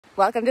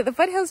Welcome to the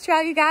Foothills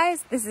Trail, you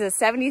guys. This is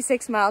a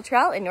 76-mile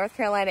trail in North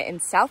Carolina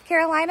and South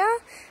Carolina.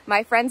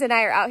 My friends and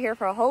I are out here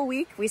for a whole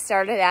week. We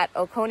started at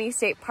Oconee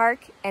State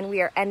Park and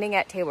we are ending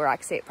at Table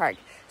Rock State Park.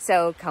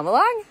 So come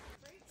along.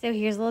 So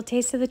here's a little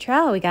taste of the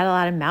trail. We got a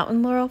lot of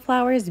mountain laurel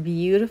flowers,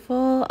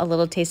 beautiful. A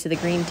little taste of the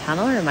green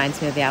tunnel, reminds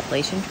me of the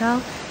Appalachian Trail.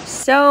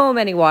 So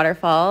many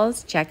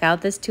waterfalls. Check out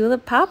this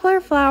tulip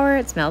poplar flower.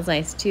 It smells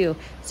nice too.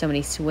 So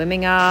many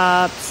swimming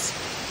ups.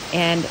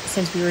 And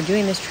since we were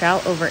doing this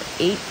trail over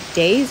 8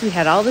 days, we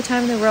had all the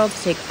time in the world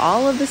to take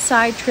all of the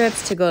side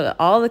trips to go to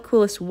all the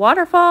coolest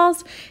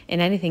waterfalls and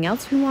anything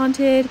else we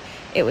wanted.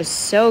 It was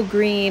so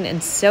green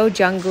and so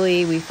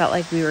jungly. We felt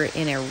like we were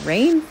in a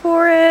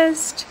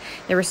rainforest.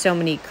 There were so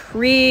many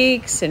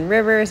creeks and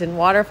rivers and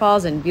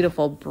waterfalls and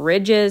beautiful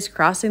bridges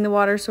crossing the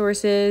water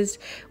sources.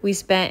 We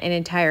spent an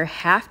entire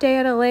half day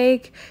at a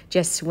lake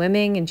just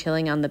swimming and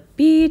chilling on the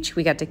beach.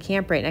 We got to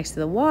camp right next to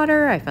the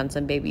water. I found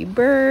some baby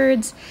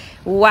birds.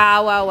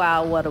 Wow, wow,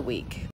 wow, what a week.